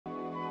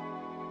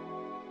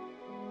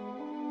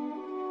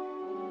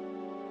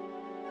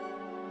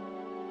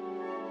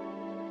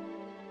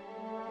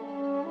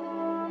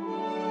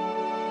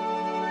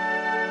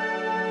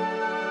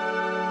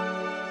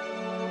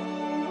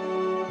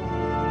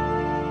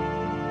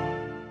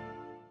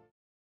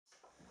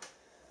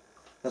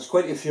There's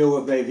quite a few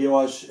of my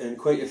viewers and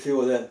quite a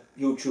few of the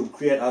YouTube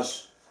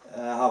creators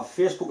have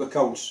Facebook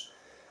accounts.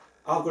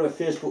 I've got a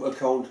Facebook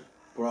account,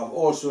 but I've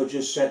also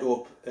just set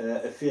up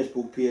a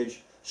Facebook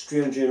page,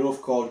 strangely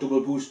enough, called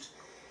doubleboost.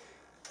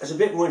 There's a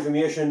bit more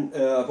information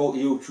about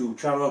the YouTube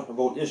channel,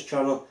 about this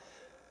channel.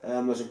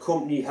 There's a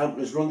company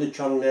helping us run the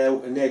channel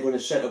now, and they're going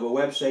to set up a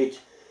website,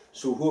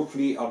 so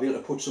hopefully I'll be able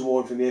to put some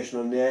more information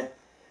on there.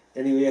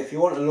 Anyway, if you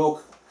want to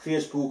look,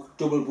 Facebook,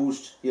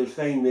 doubleboost, you'll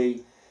find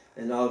me,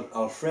 and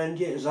I'll friend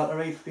you. Is that the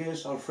right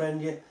phrase? I'll friend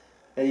you.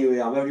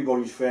 Anyway, I'm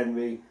everybody's friend,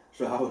 me,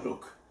 so have a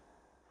look.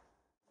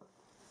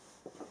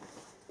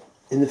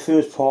 In the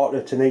first part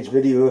of tonight's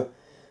video,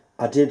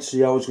 I did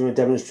say I was going to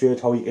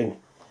demonstrate how you can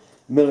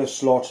mill a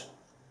slot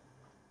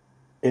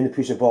in a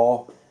piece of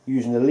bar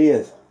using a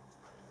lathe.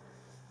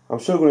 I'm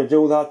still going to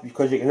do that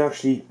because you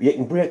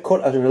can break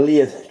cutters in a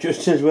lathe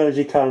just as well as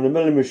you can in a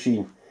milling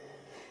machine.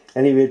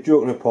 Anyway,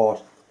 joking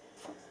apart,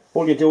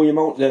 all you do, you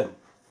mount the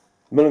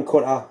milling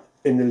cutter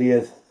in the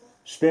lathe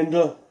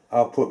spindle.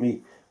 I've put my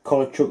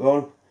collar chuck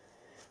on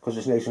because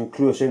it's nice and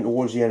close in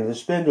towards the end of the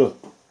spindle.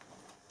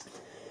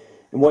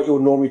 And what you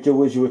would normally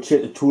do is you would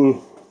take the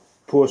tool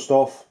post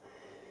off,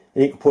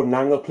 and you can put an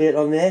angle plate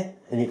on there,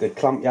 and you could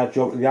clamp your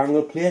job to the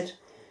angle plate.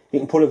 You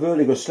can put a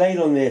vertical slide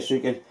on there so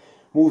you can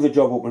move the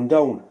job up and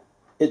down.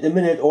 At the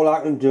minute, all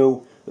I can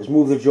do is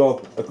move the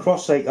job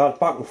across like that,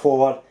 back and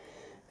forward,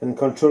 and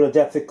control the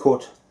depth of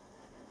cut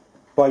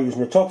by using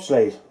the top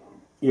slide.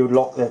 You would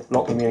lock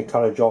the main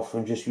carriage off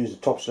and just use the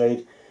top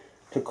slide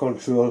to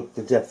control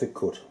the depth of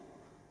cut.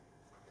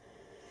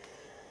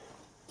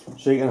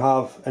 So you can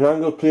have an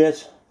angle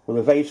plate with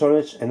a vise on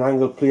it, an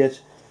angle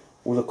plate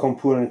with a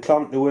component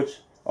clamped to it,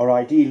 or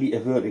ideally a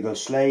vertical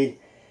slide.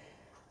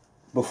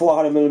 Before I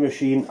had a milling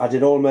machine, I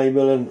did all my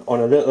milling on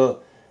a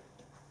little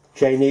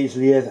Chinese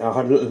lathe, and I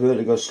had a little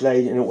vertical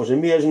slide, and it was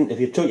amazing. If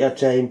you took your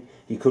time,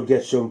 you could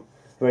get some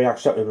very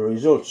acceptable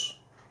results.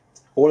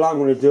 All I'm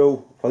going to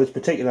do for this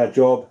particular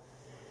job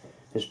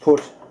is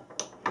put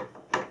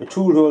the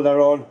tool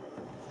holder on,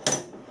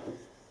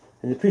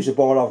 and the piece of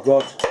board I've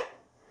got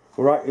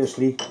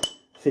miraculously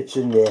fits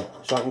in there.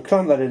 So I can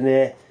clamp that in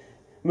there,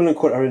 milling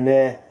cutter in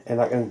there, and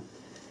I can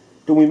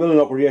do my milling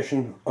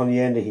operation on the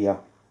end of here.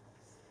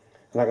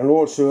 And I can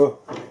also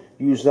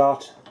use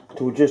that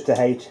to adjust the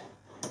height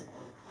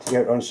to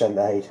get it on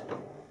centre height.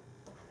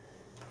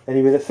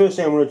 Anyway, the first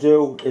thing I'm going to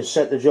do is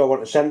set the job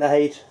onto centre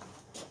height.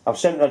 I've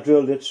centre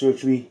drilled it so it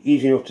should be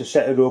easy enough to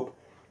set it up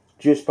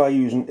just by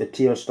using a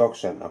tailstock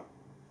centre.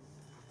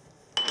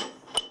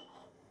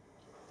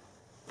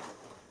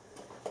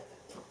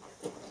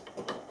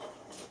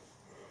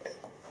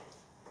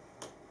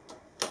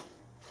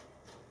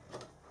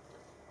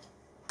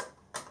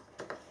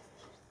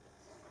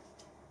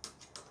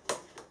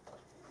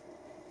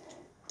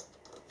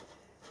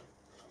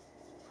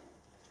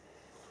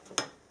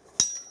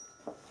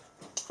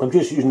 I'm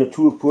just using a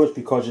tool post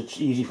because it's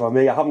easy for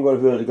me. I haven't got a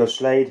vertical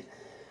slide.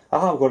 I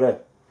have got a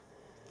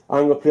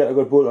angle plate I've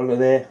got bolt onto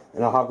there,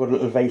 and I have got a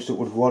little vise that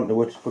would go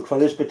onto it. But for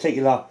this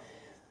particular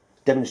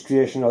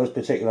demonstration or this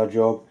particular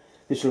job,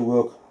 this will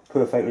work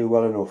perfectly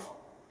well enough.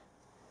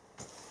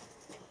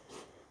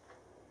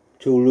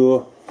 Too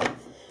low.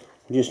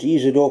 Just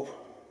ease it up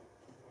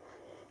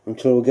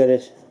until we get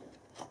it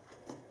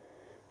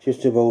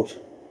just about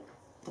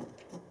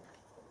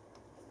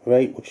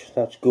right, which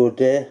that's good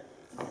there.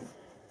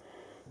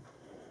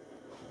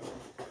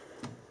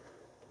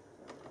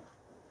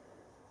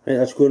 Right,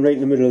 that's going right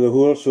in the middle of the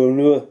hole, so we'll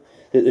know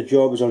that the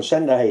job is on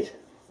centre height.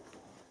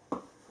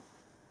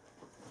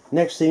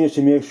 Next thing is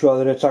to make sure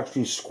that it's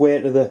actually square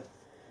to the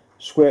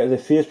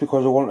face,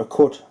 because I want to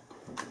cut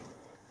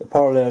a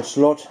parallel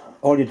slot.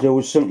 All you do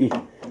is simply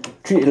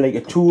treat it like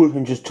a tool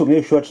and just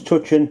make sure it's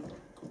touching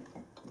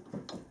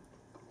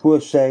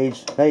both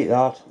sides like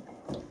that.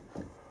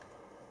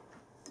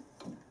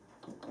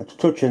 It's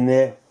touching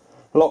there,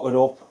 lock it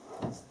up.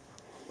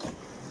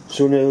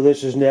 So now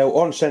this is now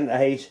on centre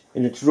height,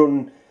 and it's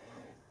running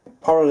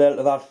parallel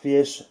to that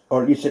face,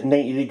 or at least at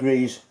 90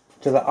 degrees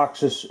to the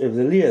axis of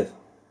the lathe.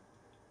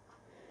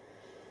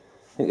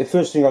 I think the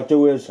first thing I'll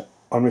do is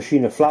I'll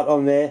machine a flat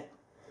on there,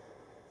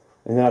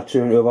 and then I'll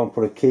turn it over and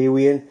put a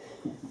keyway in.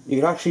 You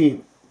can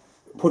actually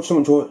put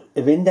something to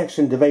an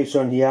indexing device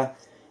on here.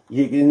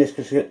 You can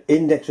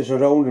index this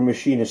around and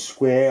machine a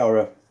square or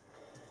a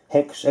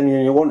hex,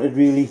 anything you wanted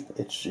really.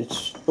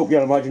 It's up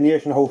your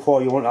imagination how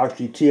far you want to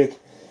actually take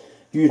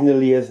using the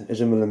lathe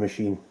as a milling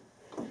machine.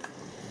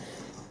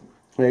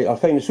 Right, I'll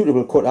find a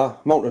suitable cutter,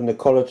 mount it in the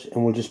collet,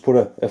 and we'll just put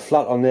a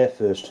flat on there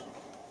first.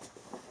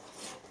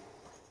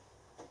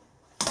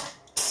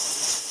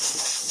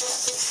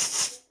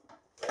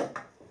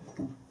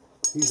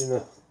 Using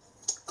a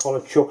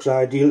collet chuck's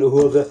ideal to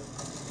hold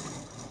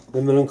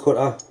the milling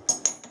cutter.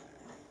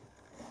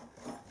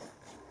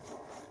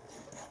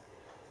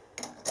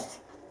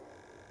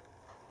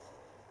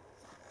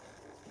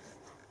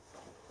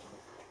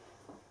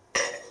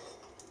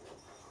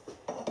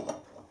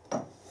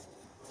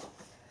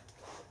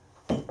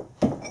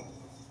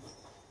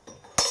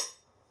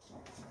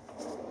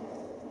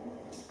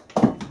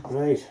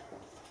 Right,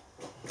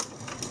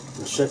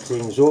 and set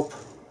things up.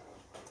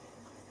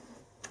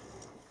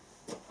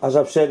 As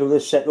I've said with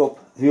this setup,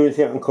 the only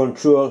thing I can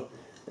control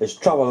is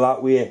travel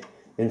that way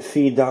and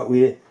feed that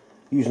way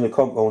using the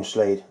compound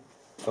slide.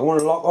 I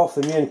want to lock off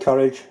the main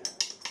carriage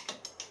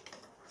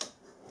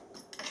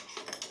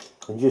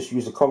and just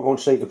use the compound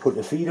slide to put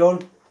the feed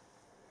on.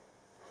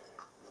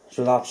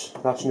 So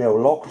that's now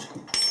locked.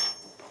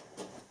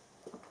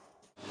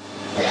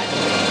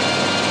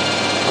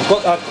 I've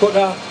got that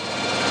cutter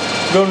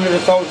running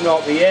at 1000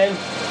 RPM.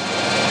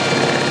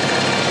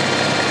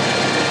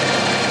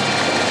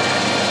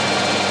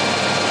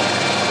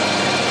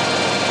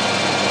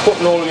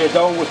 Cutting all the way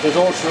down, which is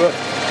also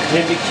an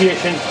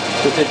indication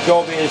that the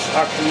job is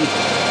actually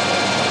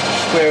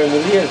square in the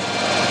lathe.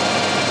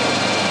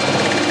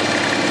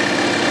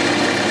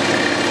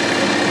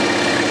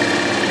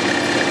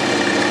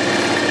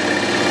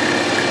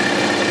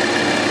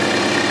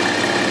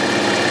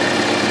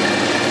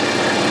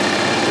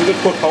 You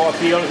could put power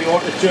feed on if you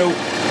wanted to.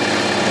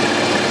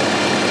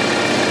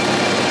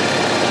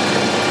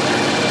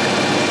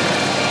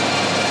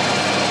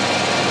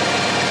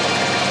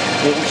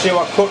 You can see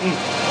we're cutting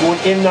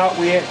going in that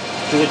way,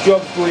 so the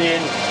job's going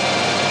in.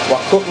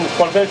 We're cutting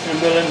conventional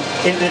milling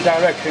in the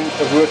direction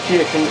of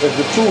rotation of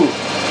the tool.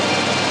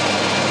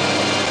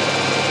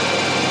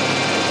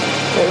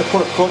 Then we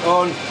put a cut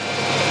on,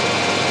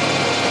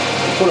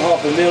 put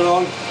half a mill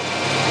on.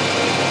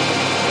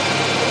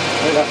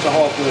 Right, that's a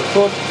half mill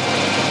cut.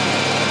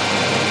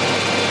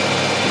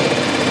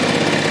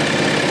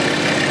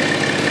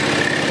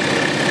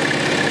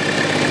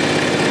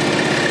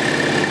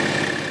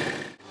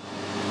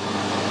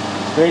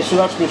 Right, so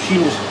that's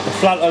machined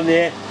flat on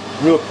there,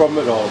 no problem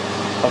at all.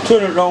 I'll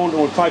turn it around and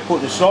we'll try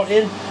putting the slot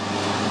in.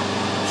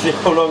 See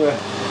how long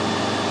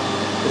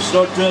the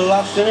slot drill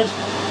lasts in it.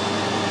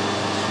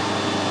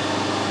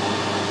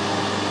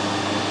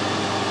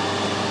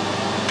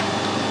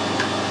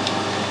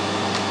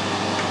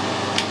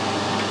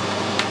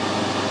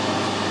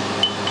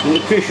 You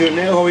can appreciate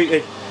now how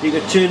you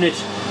could turn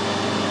it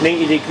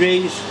 90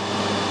 degrees,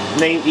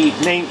 90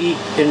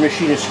 and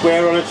machine a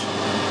square on it.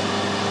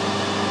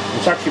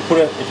 It's actually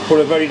put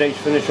a very nice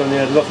finish on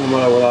there, nothing the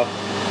matter with that.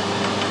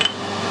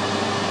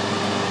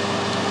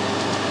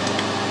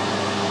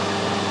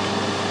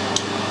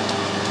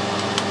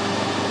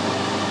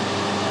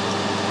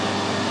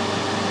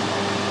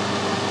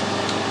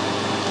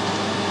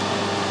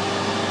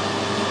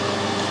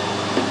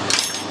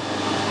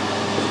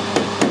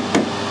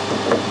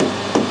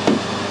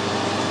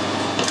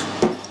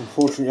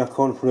 Unfortunately I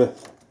can't put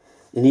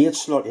an 8th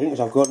slot in because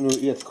I've got no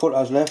 8th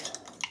cutters left.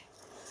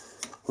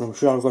 But I'm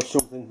sure I've got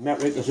something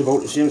metric that's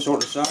about the same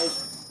sort of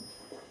size.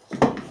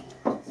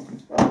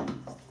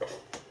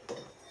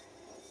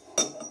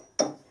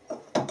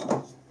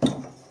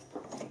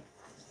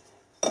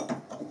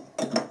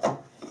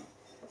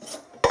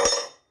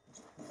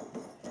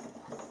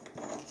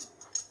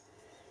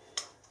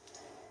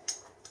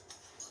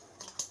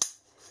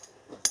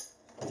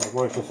 I've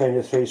managed to find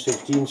a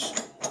 3/16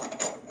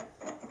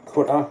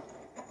 cutter.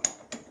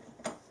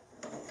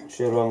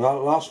 See how long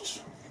that lasts.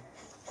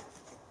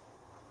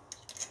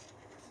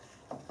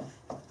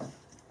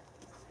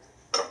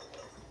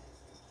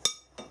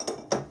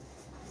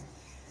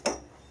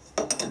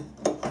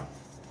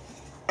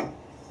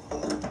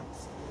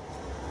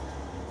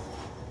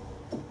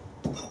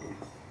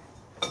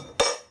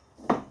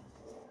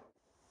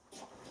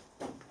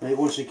 Right,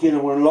 once again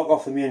I'm going to lock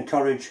off the main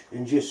carriage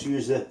and just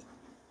use the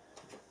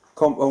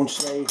compound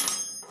slide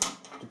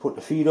to put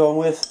the feed on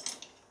with.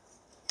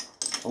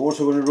 I'm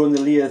also going to run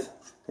the lathe.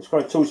 It's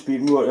got a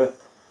 2-speed motor.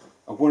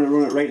 I'm going to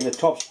run it right in the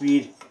top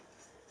speed.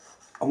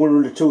 I'm going to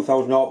run to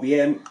 2000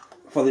 RPM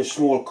for this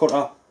small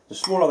cutter. The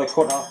smaller the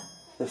cutter,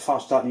 the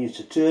faster it needs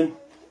to turn.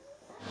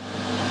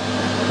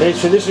 Right,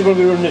 so this is going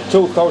to be running at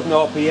 2000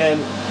 RPM.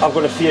 I've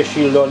got a face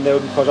shield on now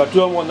because I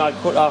don't want that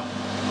cutter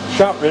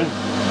shattering.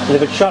 And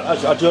if it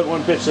shatters, I don't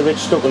want bits of it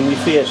stuck on my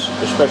face,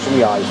 especially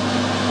my eyes.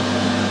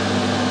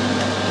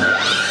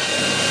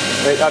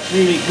 Right, that's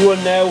really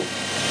going now.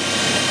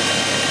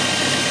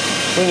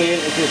 Bring it in,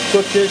 it just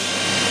touches.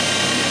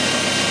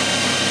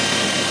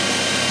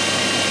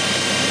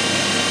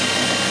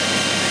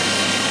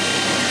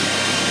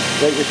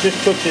 Right, it's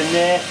just touching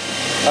there.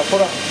 I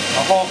put a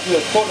half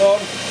wheel cut on.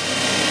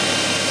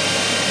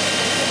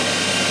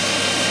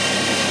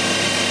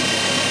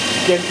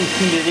 Gently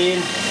feed it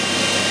in.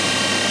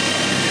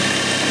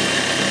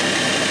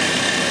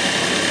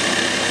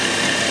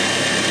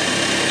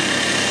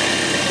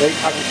 Right,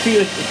 I can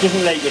feel it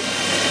doesn't like it.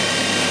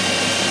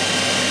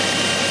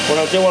 What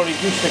I'll do, I'll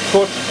reduce the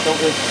cut down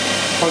to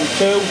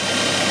 0.2.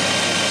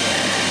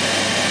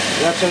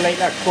 That's a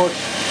lighter cut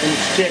and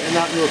it's taking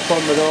that no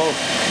problem at all.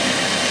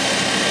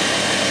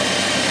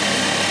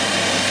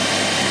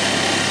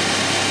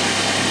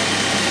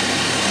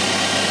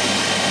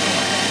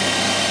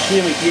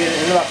 Same again,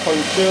 another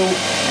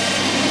 0.2.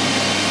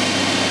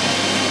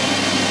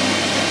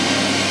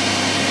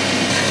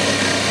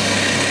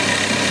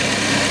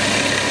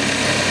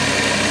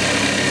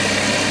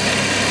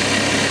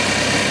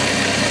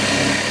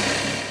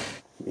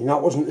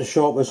 that wasn't the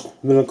sharpest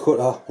milling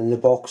cutter in the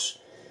box,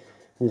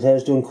 and it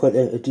has done quite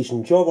a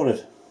decent job on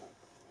it.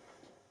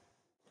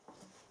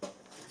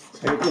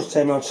 And at this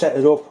time I'd set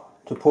it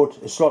up to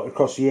put a slot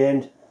across the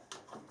end.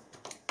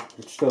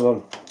 It's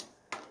still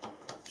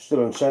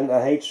on centre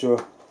height,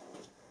 so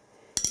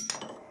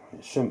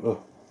it's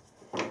simple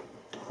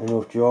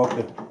enough job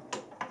to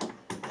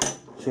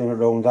turn it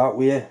around that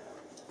way.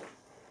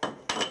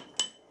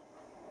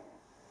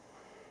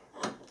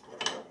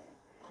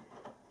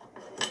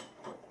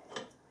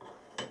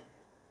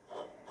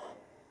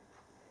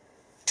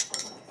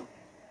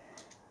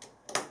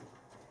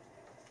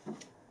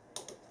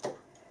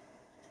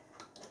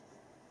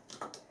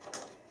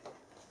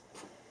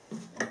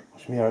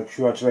 Just make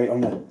sure it's right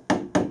on the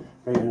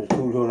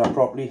tool holder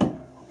properly,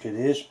 which it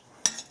is.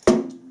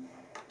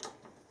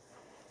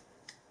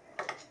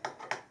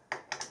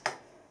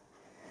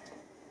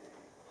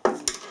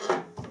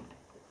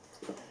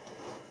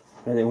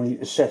 And then we need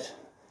to set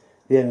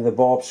the end of the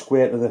barb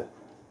square to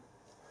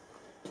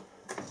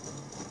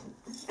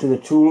the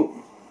tool.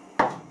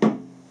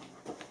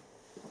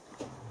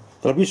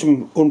 There'll be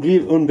some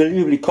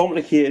unbelievably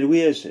complicated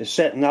ways of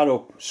setting that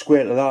up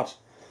square to that,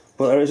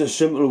 but there is a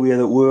simple way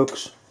that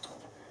works.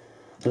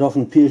 It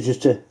often appears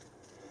just to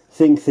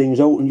think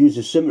things out and use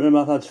the simpler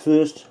methods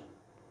first.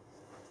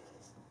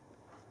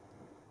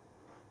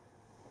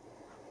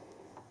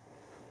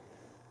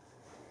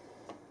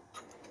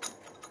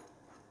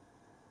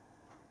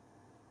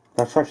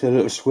 That's actually a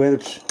little square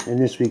that's in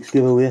this week's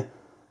giveaway.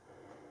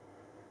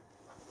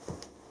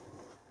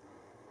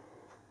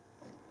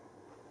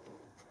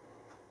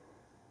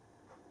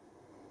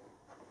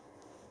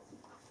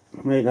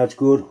 Right, that's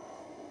good.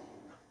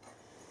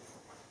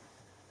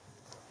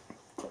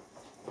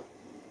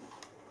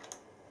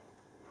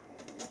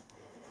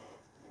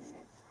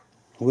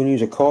 I'm going to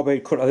use a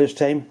carbide cutter this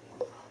time,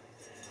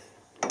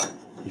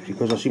 just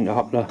because I seem to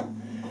happen to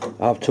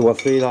have 2 or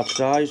 3 that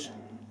size.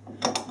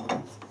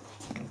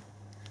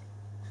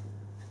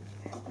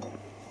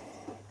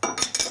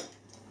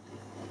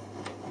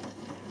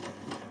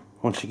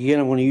 Once again,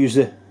 I'm going to use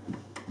the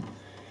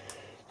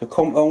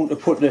compound to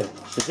put the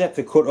depth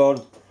of cut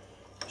on,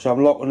 so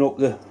I'm locking up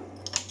the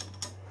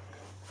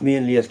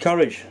main lathe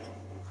carriage.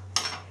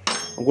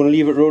 I'm going to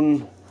leave it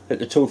run at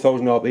the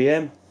 2000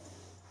 RPM.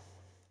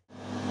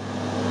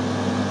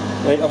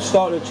 Right, I've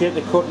started to take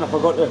the cut and I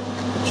forgot to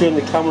turn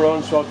the camera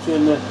on, so I'll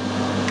turn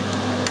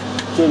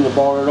the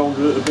bar around a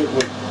little bit.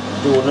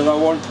 We'll do another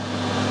one.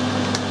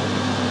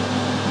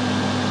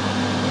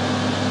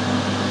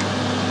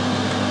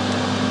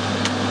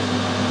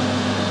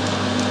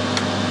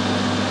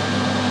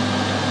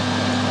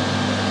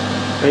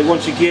 Right,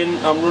 once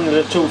again I'm running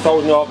at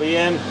 2000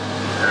 RPM.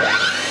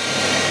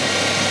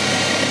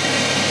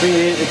 Bring it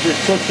in, it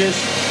just touches.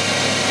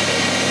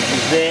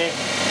 It's there.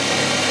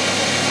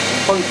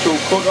 Point tool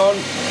cut on.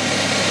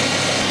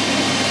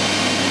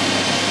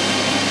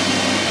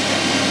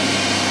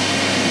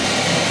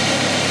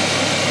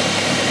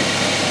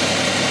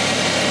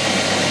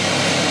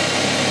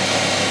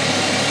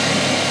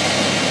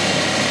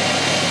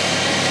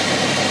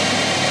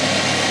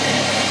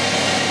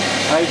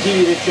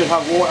 Ideally, it should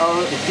have water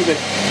on it to keep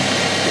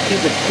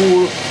it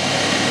cool.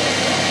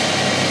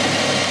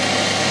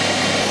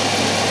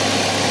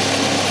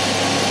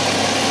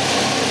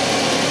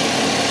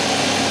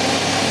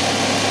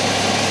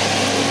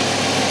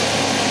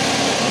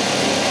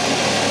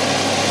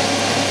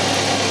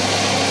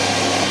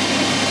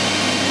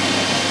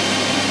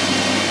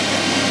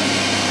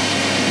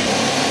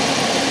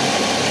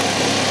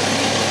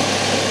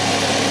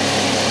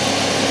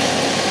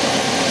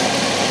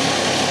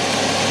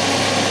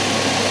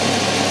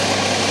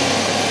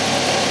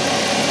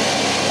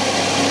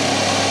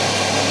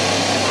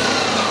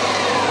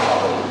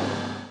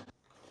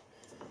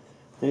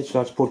 Right, so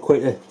that's put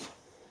quite a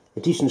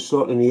decent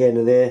slot in the end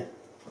of there.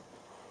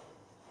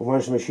 We'll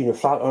manage to machine a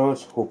flat on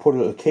it. We'll put a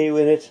little key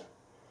in it,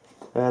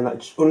 and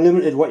it's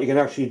unlimited what you can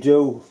actually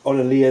do on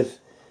a lathe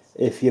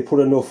if you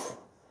put enough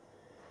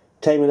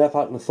time and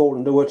effort and thought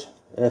into it.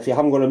 If you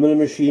haven't got a milling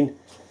machine,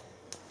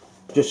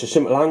 just a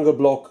simple angle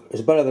block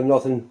is better than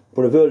nothing,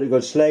 but a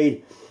vertical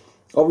slide,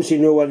 obviously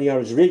nowhere near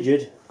as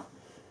rigid,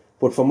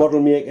 but for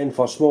model making,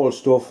 for small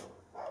stuff,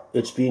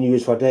 it's been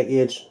used for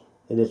decades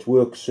and it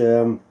works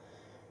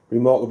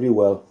remarkably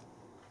well.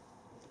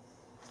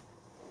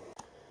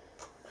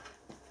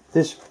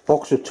 This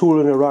box of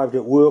tooling arrived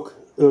at work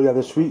earlier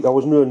this week. I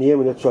was no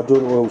naming it, so I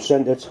don't know who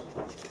sent it,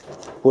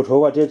 but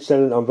whoever did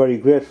send it, I'm very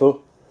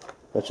grateful.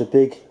 That's a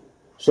big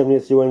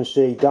 70th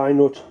UNC die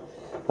nut.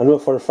 I know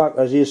for a fact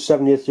there's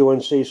 70th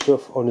UNC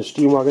stuff on the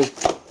steam wagon.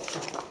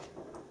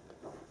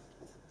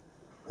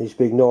 This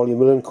big gnarly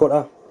milling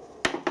cutter.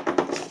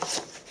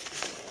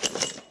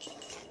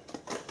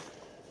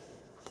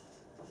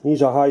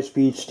 These are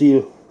high-speed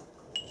steel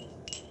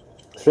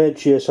thread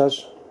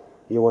chasers,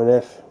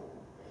 UNF.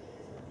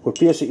 But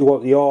basically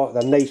what they are,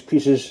 they're nice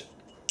pieces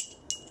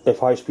of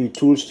high-speed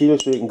tool steel,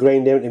 so you can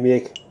grind them to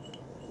make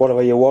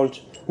whatever you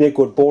want. Make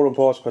good boring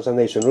parts because they're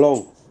nice and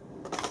long.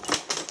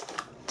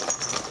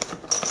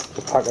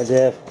 The packet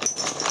there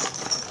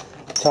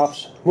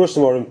taps. Most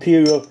of them are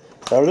Imperial.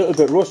 They're a little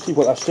bit rusty,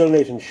 but they're still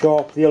nice and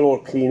sharp. They'll all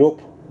clean up.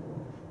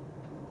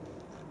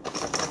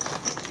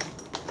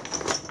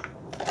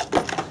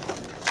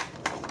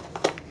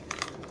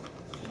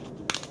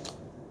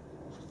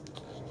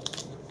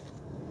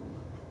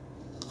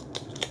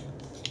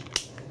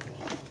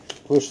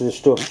 Most of the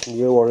stuff in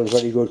the other one is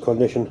very good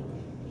condition.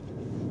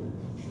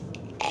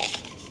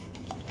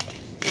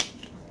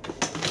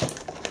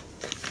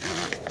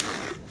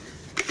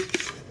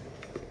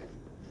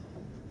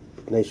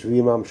 Nice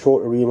ream arm,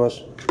 shorter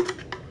reamers.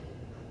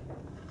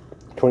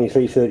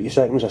 23-30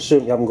 seconds. I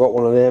certainly haven't got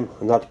one of them,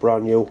 and that's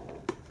brand new.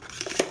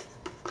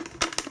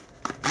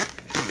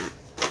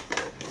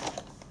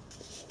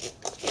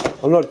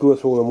 I'll not go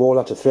through them all.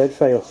 That's a thread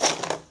file.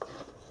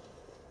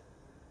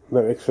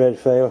 Metric thread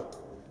file.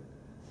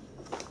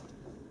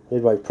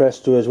 Made by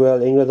Presto as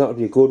well, England. That would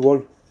be a good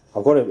one.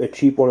 I've got a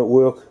cheap one at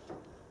work.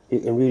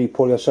 You can really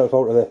pull yourself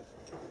out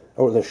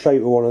of the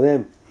shite with one of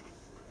them.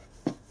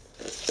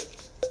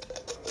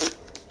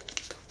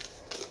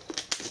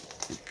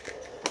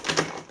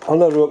 I'll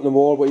never open them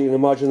all, but you can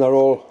imagine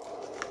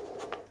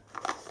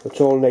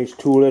it's all nice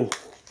tooling.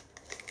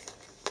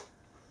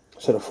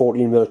 Set of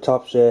 14mm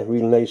taps there,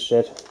 real nice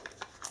set.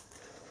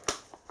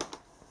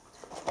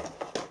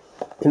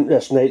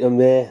 Interesting item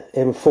there,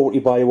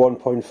 M40 by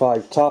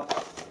 1.5 tap.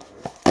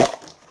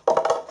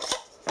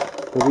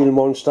 A real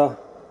monster.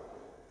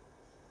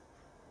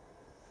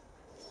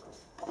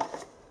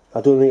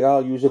 I don't think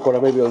I'll use it, but I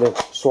may be able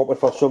to swap it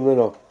for something,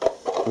 or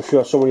I'm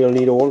sure somebody will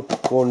need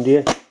one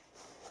day.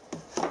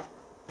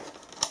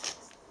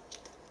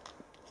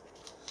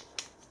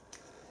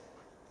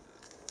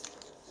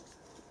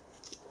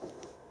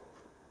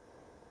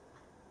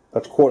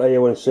 That's quarter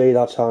AONC.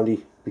 That's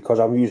handy because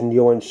I'm using the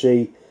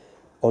ONC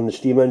on the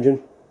steam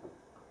engine,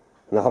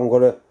 and I haven't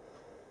got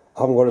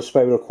a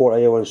spiral quarter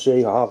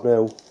AONC. I have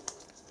now.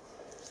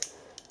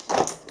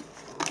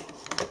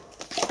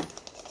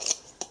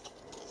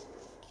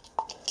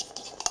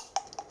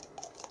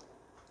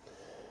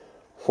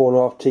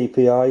 .4.5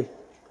 TPI.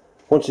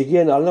 Once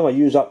again, I'll never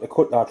use that to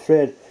cut that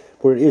thread,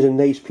 but it is a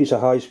nice piece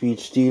of high-speed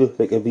steel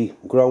that can be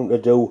ground to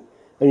do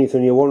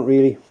anything you want,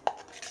 really.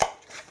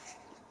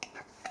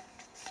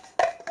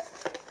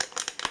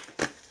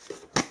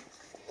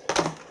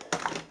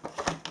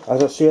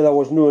 As I say, there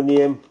was no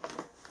name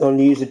on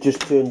these, it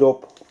just turned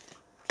up,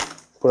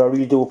 but I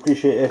really do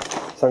appreciate it.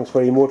 Thanks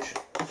very much.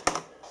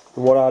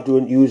 And what I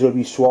don't use will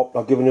be swapped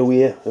or given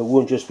away. It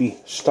won't just be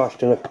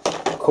stashed in a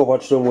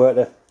cupboard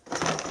somewhere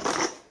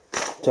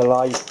to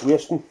lie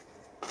wasting.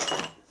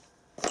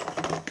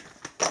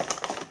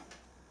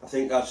 I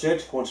think that's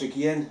it. Once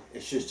again,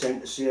 it's just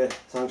time to say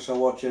thanks for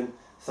watching,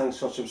 thanks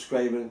for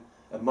subscribing,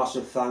 a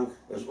massive thank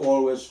as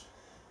always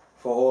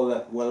for all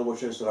the well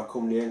wishers that are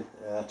coming in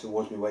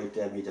towards my wife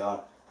and my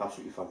dad.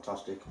 Absolutely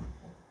fantastic.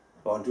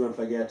 But don't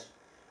forget,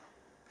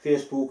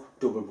 Facebook,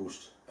 Double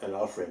Boost, and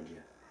I'll friend you.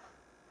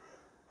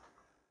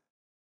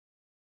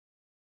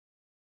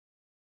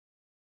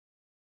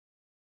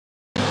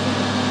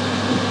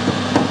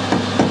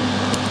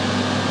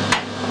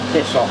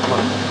 Piss off,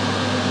 man.